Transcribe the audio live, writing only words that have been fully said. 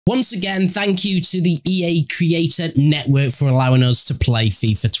Once again, thank you to the EA Creator Network for allowing us to play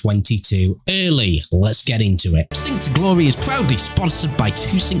FIFA 22 early. Let's get into it. Sync to Glory is proudly sponsored by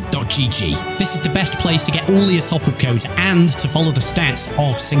Twosync.gg. This is the best place to get all your top-up codes and to follow the stats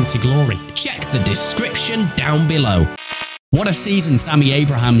of Sync to Glory. Check the description down below. What a season Tammy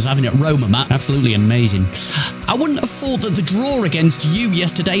Abraham's having at Roma, Matt. Absolutely amazing. I wouldn't have thought that the draw against you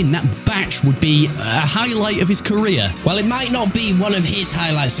yesterday in that batch would be a highlight of his career. Well, it might not be one of his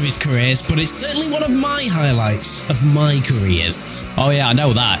highlights of his careers, but it's certainly one of my highlights of my careers. Oh yeah, I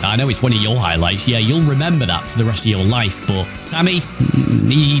know that. I know it's one of your highlights. Yeah, you'll remember that for the rest of your life. But Tammy,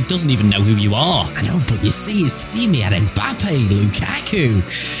 he doesn't even know who you are. I know, but you see his team, he had Mbappe,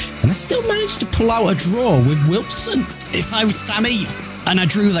 Lukaku, and I still managed to pull out a draw with Wilson. If I was Tammy and I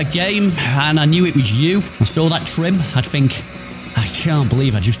drew that game and I knew it was you, I saw that trim, I'd think, I can't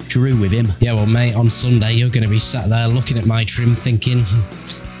believe I just drew with him. Yeah, well, mate, on Sunday, you're going to be sat there looking at my trim thinking,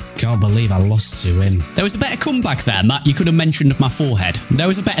 can't believe I lost to him. There was a better comeback there, Matt. You could have mentioned my forehead. There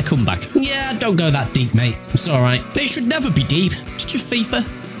was a better comeback. Yeah, don't go that deep, mate. It's all right. It should never be deep. It's just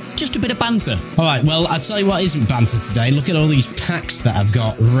FIFA. Just a bit of banter. All right, well, I'll tell you what isn't banter today. Look at all these packs that I've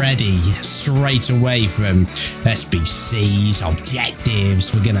got ready straight away from SBCs,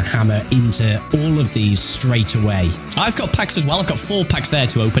 objectives. We're going to hammer into all of these straight away. I've got packs as well. I've got 4 packs there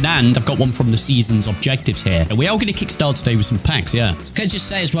to open, and I've got one from the season's objectives here. We are going to kickstart today with some packs, yeah. Can I just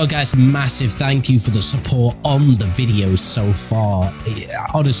say as well, guys, massive thank you for the support on the videos so far.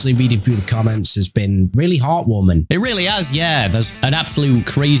 Honestly, reading through the comments has been really heartwarming. It really has, yeah. There's an absolute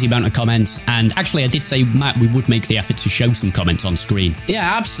crazy amount of comments, and actually I did say, Matt, we would make the effort to show some comments on screen.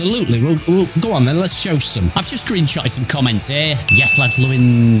 Yeah, absolutely. We'll go on then, let's show some. I've just screenshotted some comments here. Yes, lads,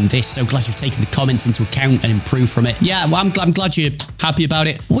 loving this. So glad you've taken the comments into account and improved from it. Yeah, well, I'm glad you're happy about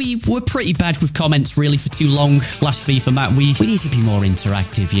it. We were pretty bad with comments really for too long last FIFA, Matt. We need to be more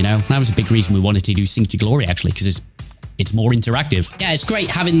interactive, you know. That was a big reason we wanted to do Sync to Glory, actually, because it's more interactive. Yeah, it's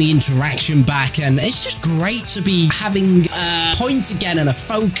great having the interaction back, and it's just great to be having a point again and a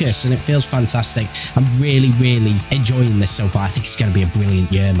focus, and it feels fantastic. I'm really, really enjoying this so far. I think it's going to be a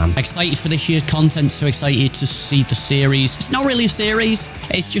brilliant year, man. Excited for this year's content, so excited to see the series. It's not really a series,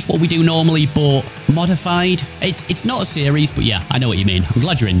 it's just what we do normally, but modified. It's not a series, but yeah, I know what you mean. I'm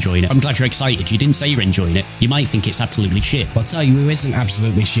glad you're enjoying it. I'm glad you're excited. You didn't say you're enjoying it. You might think it's absolutely shit. I'll tell you who isn't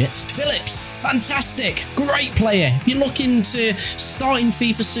absolutely shit. Phillips, fantastic, great player. You're looking to start in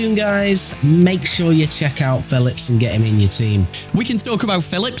FIFA soon, guys, make sure you check out Phillips and get him in your team. We can talk about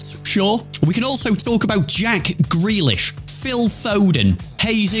Phillips, sure. We can also talk about Jack Grealish, Phil Foden,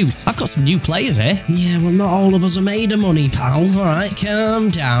 Jesus. I've got some new players here. Yeah, well, not all of us are made of money, pal. All right, calm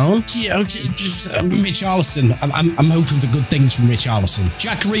down. Richarlison. I'm hoping for good things from Richarlison.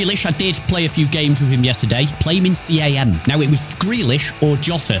 Jack Grealish, I did play a few games with him yesterday. Play him in CAM. Now, it was Grealish or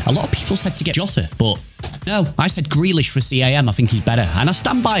Jota. A lot of people said to get Jota, but no, I said Grealish for CAM. I think he's better, and I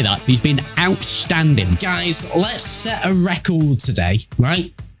stand by that. He's been outstanding. Guys, let's set a record today,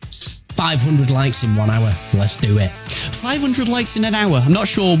 right? 500 likes in 1 hour. Let's do it. 500 likes in an hour. I'm not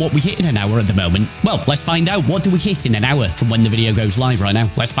sure what we hit in an hour at the moment. Well, let's find out. What do we hit in an hour from when the video goes live right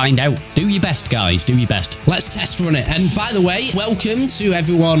now? Let's find out. Do your best, guys. Do your best. Let's test run it. And by the way, welcome to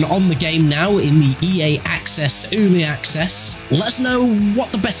everyone on the game now in the EA Access, Early Access. Let us know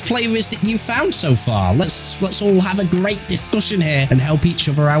what the best player is that you've found so far. Let's all have a great discussion here and help each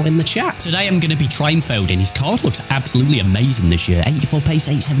other out in the chat. Today, I'm going to be trying Foden. His card looks absolutely amazing this year. 84 pace,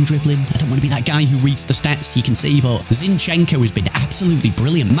 87 dribbling. I don't want to be that guy who reads the stats, you can see, but Zinchenko has been absolutely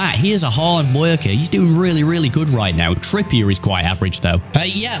brilliant. Matt, he is a hard worker. He's doing really, really good right now. Trippier is quite average, though.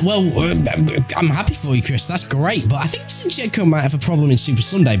 Yeah, well, I'm happy for you, Chris. That's great, but I think Zinchenko might have a problem in Super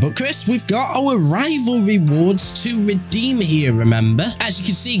Sunday. But, Chris, we've got our rival rewards to redeem here, remember? As you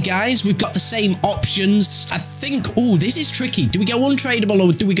can see, guys, we've got the same options. I think, oh, this is tricky. Do we go untradeable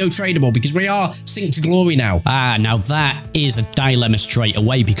or do we go tradable? Because we are Sync to Glory now. Ah, now that is a dilemma straight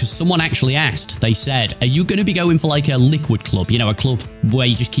away, because someone actually asked, they said, are you going to be going for like a liquid club, you know, a club where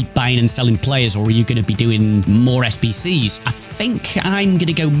you just keep buying and selling players, or are you going to be doing more SBCs? I think I'm going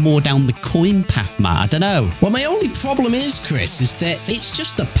to go more down the coin path, Matt. I don't know. Well, my only problem is, Chris, is that it's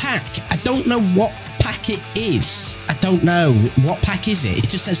just a pack. I don't know what pack it is. I don't know. What pack is it? It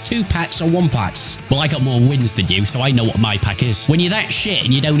just says 2 packs or 1 packs. Well, I got more wins than you, so I know what my pack is. When you're that shit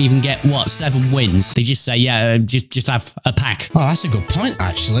and you don't even get, what, 7 wins, they just say, yeah, just have a pack. Oh, that's a good point,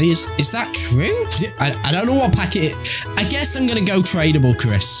 actually. Is that true? I don't know what pack it is. I guess I'm going to go tradable,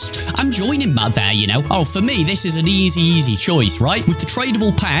 Chris. I'm joining Matt there, you know. Oh, for me, this is an easy choice, right? With the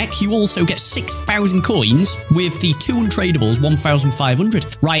tradable pack, you also get 6,000 coins. With the 2 untradables,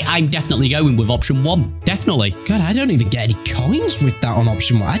 1,500. Right, I'm definitely going with option 1. Definitely. God, I don't even get any coins with that on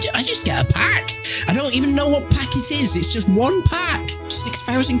option 1. I just get a pack. I don't even know what pack it is. It's just one pack.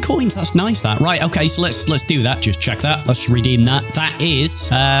 6,000 coins. That's nice, that. Right, okay, so let's do that. Just check that. Let's redeem that. That is,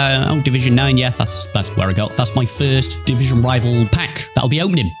 Division 9. Yeah, that's where I got. That's my first Division Rival pack. That'll be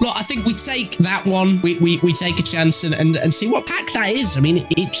opening. Look, I think we take that one. We take a chance and see what pack that is. I mean,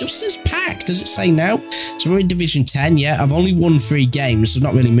 it just says pack. Does it say now? So we're in Division 10. Yeah, I've only won 3 games, so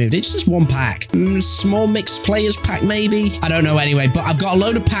not really moved. It's just one pack. Small mixed players pack, maybe? I don't know anyway, but I've got a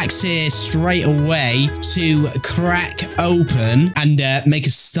load of packs here straight away to crack open and make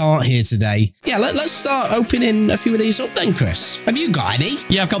a start here today. Yeah, let's start opening a few of these up then, Chris. Have you got any?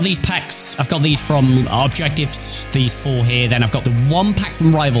 Yeah, I've got these packs. I've got these from Objectives, these 4 here. Then I've got the 1 pack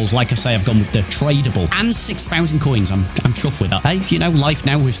from Rivals. Like I say, I've gone with the tradable and 6,000 coins. I'm chuffed with that. Hey, you know, life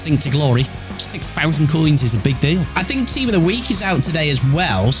now with Think to Glory. 6,000 coins is a big deal. I think Team of the Week is out today as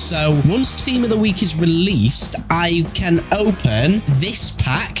well. So once Team of the Week is released, I can open this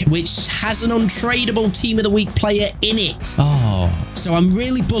pack, which has an untradeable Team of the Week player in it. Oh. So I'm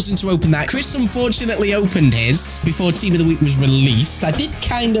really buzzing to open that. Chris unfortunately opened his before Team of the Week was released. I did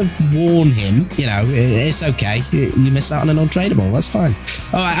kind of warn him. You know, it's okay. You miss out on an untradeable. That's fine.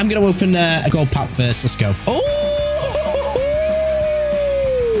 All right, I'm going to open a gold pack first. Let's go. Oh!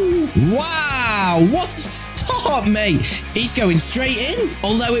 Wow, what a start, mate. He's going straight in.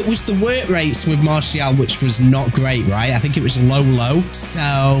 Although it was the work rates with Martial, which was not great, right? I think it was low. So,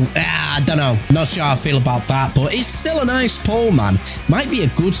 I don't know. Not sure how I feel about that, but it's still a nice pull, man. Might be a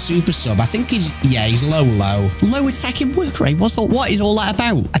good super sub. I think he's low. Low attacking work rate? What is all that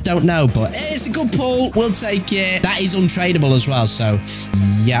about? I don't know, but it's a good pull. We'll take it. That is untradeable as well, so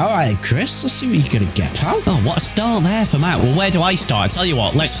yeah. All right, Chris, let's see what you're going to get, pal. Oh, what a start there for Matt. Well, where do I start? I tell you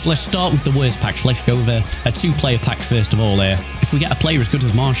what, let's start with the worst packs. Let's go with a 2-player pack first of all there. If we get a player as good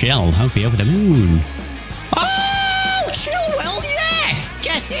as Martial, I'll be over the moon. Oh, Chilwell, yeah!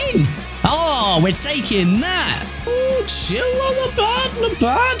 Get in! Oh, we're taking that. Oh, Chilwell, not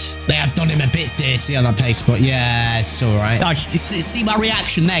bad. They have done him a bit dirty on that pace, but yeah, it's all right. Oh, see my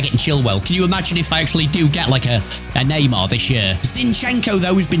reaction there getting Chilwell. Can you imagine if I actually do get like a Neymar this year? Zinchenko,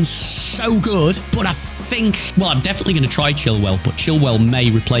 though, has been so good, but I think, well, I'm definitely going to try Chilwell, but Chilwell may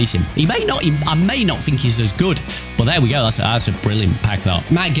replace him. He may not. I may not think he's as good, but there we go. That's a brilliant pack, that.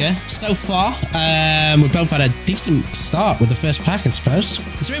 Maga, so far, we both had a decent start with the first pack, I suppose.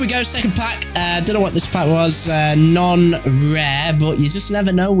 So here we go, second pack. Don't know what this pack was. Non-rare, but you just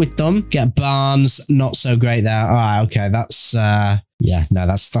never know with them. Get Barnes, not so great there. All right, okay, that's yeah, no,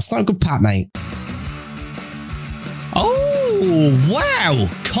 that's not a good pack, mate. Oh, wow.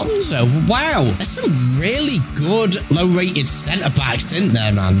 Konzo, wow. There's some really good low-rated centre-backs, isn't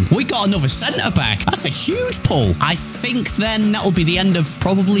there, man? We got another centre-back. That's a huge pull. I think then that'll be the end of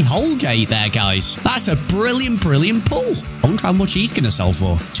probably Holgate there, guys. That's a brilliant pull. I wonder how much he's going to sell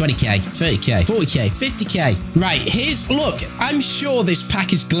for. 20k, 30k, 40k, 50k. Right, look, I'm sure this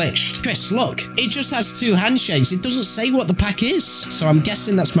pack is glitched. Chris, look, it just has 2 handshakes. It doesn't say what the pack is. So I'm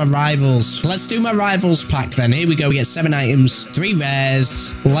guessing that's my Rivals. Let's do my Rivals pack then. Here we go. We get 7 items, 3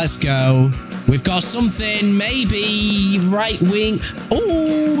 rares. Let's go. We've got something, maybe right wing.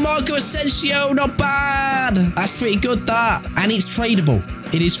 Oh, Marco Asensio, not bad. That's pretty good, that. And it's tradable.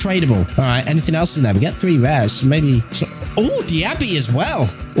 It is tradable. All right, anything else in there? We get 3 rares, so maybe... Oh, Diaby as well.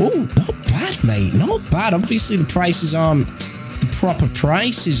 Oh, not bad, mate. Not bad. Obviously, the prices aren't the proper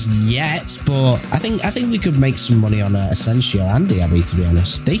prices yet, but I think we could make some money on Asensio and Diaby, to be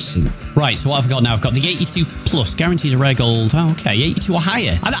honest. Decent. Right, so what have I got now? I've got the 82 plus, guaranteed a rare gold. Oh, okay, 82 or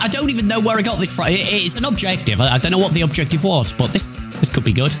higher. I don't even know where I got this from. It's an objective. I don't know what the objective was, but this could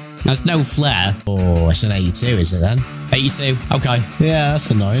be good. There's no flair. Oh, it's an 82, is it then? 82, okay. Yeah, that's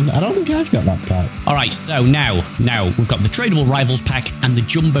annoying. I don't think I've got that pack. All right, so now we've got the tradable Rivals pack and the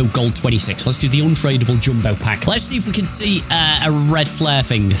Jumbo Gold 26. Let's do the untradeable Jumbo pack. Let's see if we can see a red flare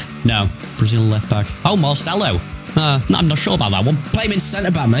thing. No, Brazil left back. Oh, Marcelo. I'm not sure about that one. Play him in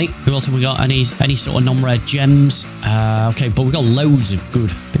centre-back, mate. Who else have we got? Any sort of non-rare gems? Okay, but we've got loads of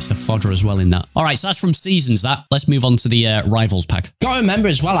good bits of fodder as well in that. All right, so that's from Seasons, that. Let's move on to the Rivals pack. Got to remember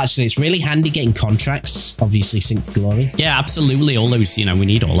as well, actually, it's really handy getting contracts. Obviously, Sync to Glory. Yeah, absolutely. All those, we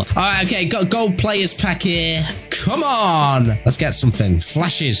need all that. All right, okay, got Gold Players pack here. Come on. Let's get something.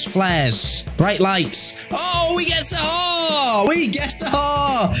 Flashes, flares, bright lights. Oh, we get Sahar. We get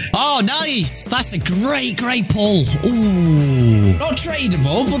Sahar. Oh, nice. That's a great pull. Ooh. Not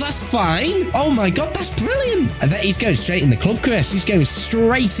tradable, but that's fine. Oh my God, that's brilliant. I bet he's going straight in the club, Chris. He's going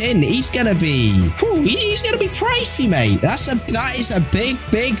straight in. He's going to be, he's going to be pricey, mate. That is a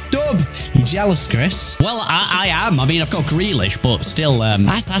big dub. You jealous, Chris? Well, I am. I mean, I've got Grealish, but still,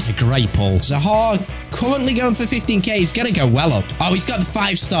 that's a great pull. Sahar currently going for 15k. He's going to go well up. Oh, he's got the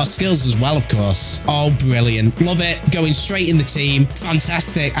 5-star skills as well, of course. Oh, brilliant. Love it. Going straight in the team.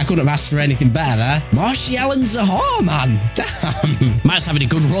 Fantastic. I couldn't have asked for anything better there. Martial and Sahar, man. Damn. Matt's having a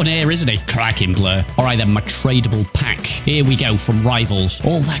good run here, isn't he? Cracking player. All right, then, my tradable pack. Here we go from Rivals.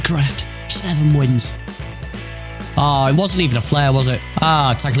 All that graft. 7 wins. Oh, it wasn't even a flare, was it?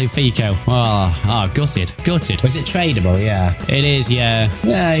 Ah, Tagliafico. Oh, gutted. Was it tradable? Yeah. It is, yeah.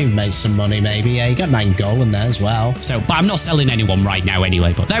 Yeah, you made some money, maybe. Yeah, you got 9 gold in there as well. So, but I'm not selling anyone right now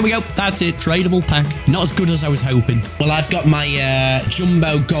anyway, but there we go. That's it. Tradable pack. Not as good as I was hoping. Well, I've got my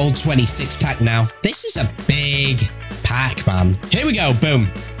Jumbo Gold 26 pack now. This is a big pack, man. Here we go.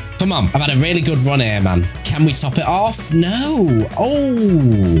 Boom. Come on. I've had a really good run here, man. Can we top it off? No.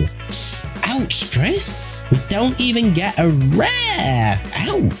 Oh. Ouch, Chris. We don't even get a rare.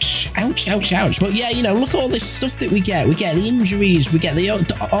 Ouch. But yeah, you know, look at all this stuff that we get. We get the injuries. We get the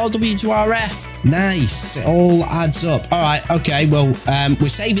RW to RF. Nice. It all adds up. All right. Okay. Well, we're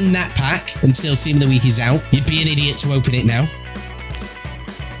saving that pack until Team of the Week is out. You'd be an idiot to open it now.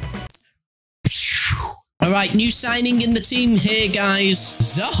 All right, new signing in the team here, guys.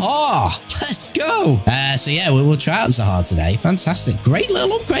 Sahar. Let's go. So yeah, we'll try out Sahar today. Fantastic. Great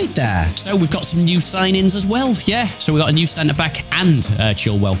little upgrade there. So we've got some new signings as well. Yeah. So we've got a new centre back and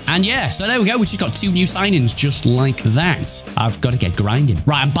Chilwell. And yeah, so there we go. We just got 2 new signings just like that. I've got to get grinding.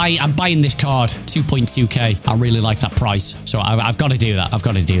 Right, I'm buying this card, 2.2k. I really like that price. So I've got to do that.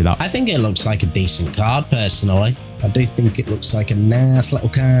 I think it looks like a decent card, personally. I do think it looks like a nice little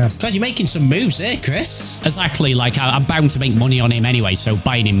card. God, you're making some moves here, Chris. Exactly. Like, I'm bound to make money on him anyway, so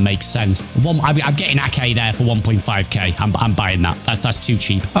buying him makes sense. I'm getting Ake there for 1.5k. I'm buying that. That's too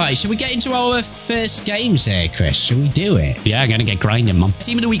cheap. All right, shall we get into our first games here, Chris? Shall we do it? Yeah, I'm going to get grinding, man.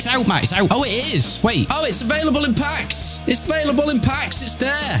 Team of the Week's out, Matt. It's out. Oh, it is. Wait. Oh, it's available in packs. It's available in packs. It's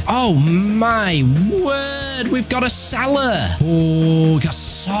there. Oh, my word. We've got a Salah. Oh, we got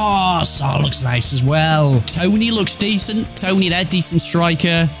Saar. Saar looks nice as well. Tony looks decent. Tony there, decent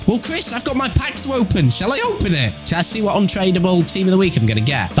striker. Well, Chris, I've got my pack to open. Shall I open it? Shall I see what untradeable Team of the Week I'm going to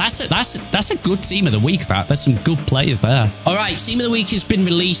get? That's a good Team of the Week, that. There's some good players there. All right, Team of the Week has been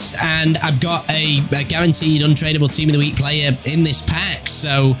released, and I've got a guaranteed untradeable Team of the Week player in this pack.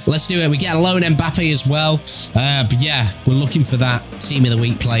 So let's do it. We get a lone Mbappe as well. But yeah, we're looking for that Team of the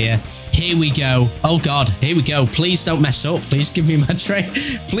Week player. Here we go. Oh, God. Here we go. Please don't mess up. Please give me my trade.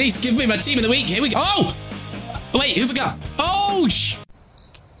 Please give me my Team of the Week. Here we go. Oh! Wait, who forgot? Oh,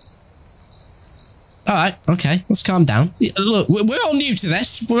 all right, okay, let's calm down. Look, we're all new to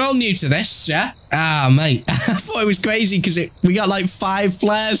this. Yeah? Ah, mate. I thought it was crazy because we got like 5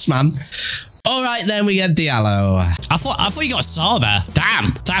 flares, man. All right, then we get Diallo. I thought you got Saar there.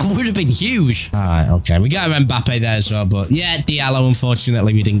 Damn, that would have been huge. All right, okay. We got Mbappe there as well, but yeah, Diallo,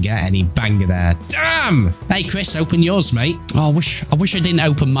 unfortunately, we didn't get any banger there. Damn! Hey, Chris, open yours, mate. Oh, I wish I didn't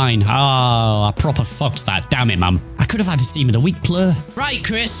open mine. Oh, I proper fucked that. Damn it, man. I could have had a Team of the Week player. Right,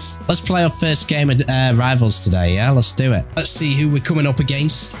 Chris, let's play our first game of Rivals today, yeah? Let's do it. Let's see who we're coming up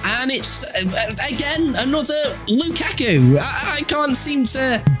against. And it's, again, another Lukaku. I can't seem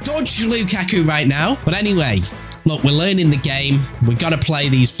to dodge Lukaku right now, but anyway, look, we're learning the game. We've got to play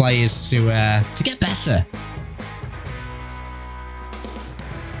these players to get better.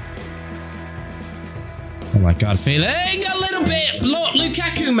 Oh my God, feeling a little bit. Look,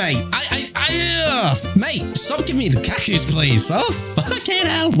 Lukaku, mate. Mate, stop giving me Lukaku's, please. Oh, fucking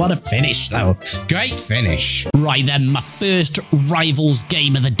hell. What a finish, though. Great finish. Right then, my first Rivals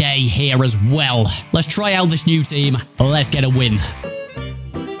game of the day here as well. Let's try out this new team. Let's get a win.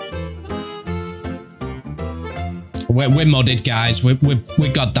 We're modded, guys. We're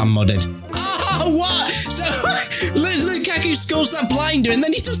goddamn modded. Oh, what? So, Lukaku scores that blinder and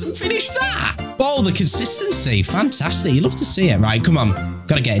then he doesn't finish that. Oh, the consistency. Fantastic. You love to see it. Right, come on.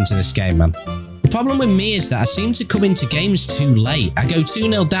 Got to get into this game, man. The problem with me is that I seem to come into games too late. I go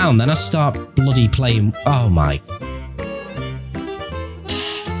 2-0 down, then I start bloody playing. Oh, my.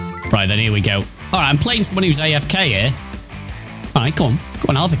 Right, then here we go. All right, I'm playing someone who's AFK here. All right, go on. Go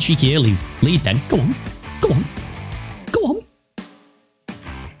on, I'll have a cheeky early lead then. Go on. Go on. Go on.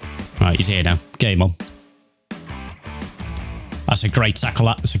 Right, he's here now. Game on. That's a great tackle,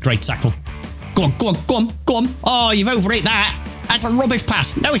 that. That's a great tackle. Go on, go on, go on, go on. Oh, you've overhit that. That's a rubbish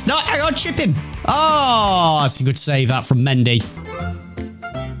pass. No, it's not. Hang on, chip him. Oh, that's a good save, that from Mendy.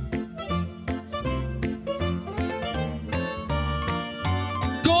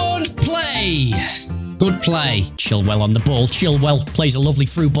 Good play. Good play. Chilwell on the ball. Chilwell plays a lovely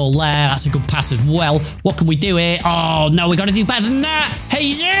through ball there. That's a good pass as well. What can we do here? Oh, no, we got to do better than that.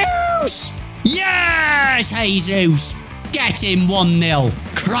 Jesus! Yes, Jesus! Get him 1-0.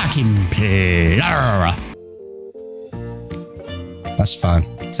 Cracking player. That's fine.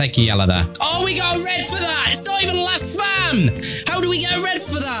 Take a yellow there. Oh, we got a red for that. It's not even last man. How do we get a red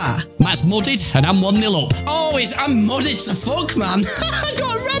for that? Matt's mudded and I'm 1-0 up. Oh, I'm mudded to fuck, man. I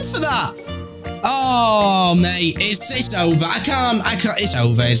got a red for that. Oh, mate, it's over. I can't. It's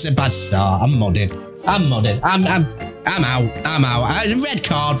over. It's a bad start. I'm mudded. I'm out. Red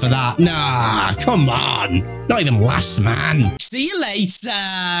card for that. Nah, come on. Not even last man. See you later.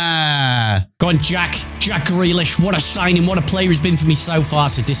 Go on, Jack. Jack Grealish. What a signing. What a player he's been for me so far.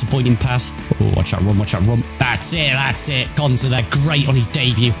 It's a disappointing pass. Oh, watch that run. Watch that run. That's it. That's it. Conza there. Great on his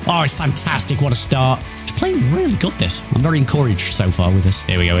debut. Oh, it's fantastic. What a start. He's playing really good, this. I'm very encouraged so far with this.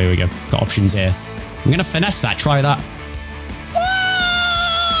 Here we go. Here we go. Got options here. I'm going to finesse that. Try that.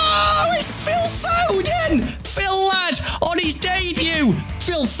 Oh, it's Phil Foden. Phil, lad, on his debut.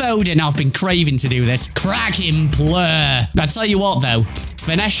 Phil Foden. I've been craving to do this. Cracking play. I tell you what, though.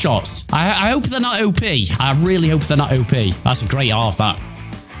 Finesse shots. I hope they're not OP. I really hope they're not OP. That's a great half, that.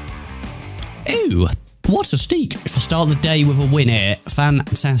 Ooh, what a steak. If I start the day with a win here,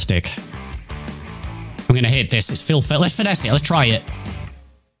 fantastic. I'm going to hit this. It's Phil Foden. Let's finesse it. Let's try it.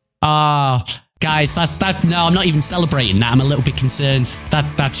 Guys, no, I'm not even celebrating that. I'm a little bit concerned.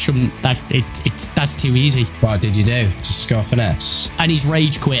 That shouldn't, that's too easy. What did you do? Just score finesse? And he's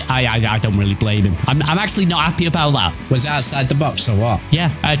rage quit. I don't really blame him. I'm actually not happy about that. Was it outside the box or what? Yeah,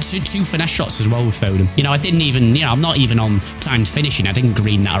 two finesse shots as well with Foden. You know, I didn't even, you know, I'm not even on timed finishing. I didn't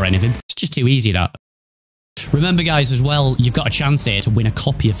green that or anything. It's just too easy, that. Remember, guys, as well, you've got a chance here to win a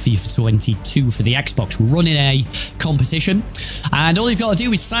copy of FIFA 22 for the Xbox running a competition. And all you've got to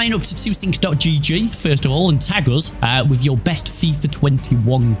do is sign up to twosync.gg, first of all, and tag us with your best FIFA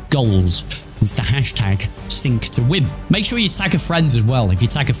 21 goals with the hashtag #SyncToWin. Make sure you tag a friend as well. If you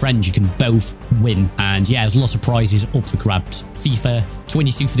tag a friend, you can both win. And yeah, there's lots of prizes up for grabs. FIFA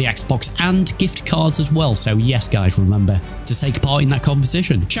 22 for the Xbox and gift cards as well. So yes, guys, remember to take part in that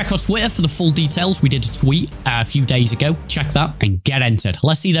competition. Check our Twitter for the full details. We did a tweet a few days ago. Check that and get entered.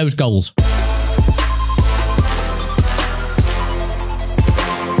 Let's see those goals.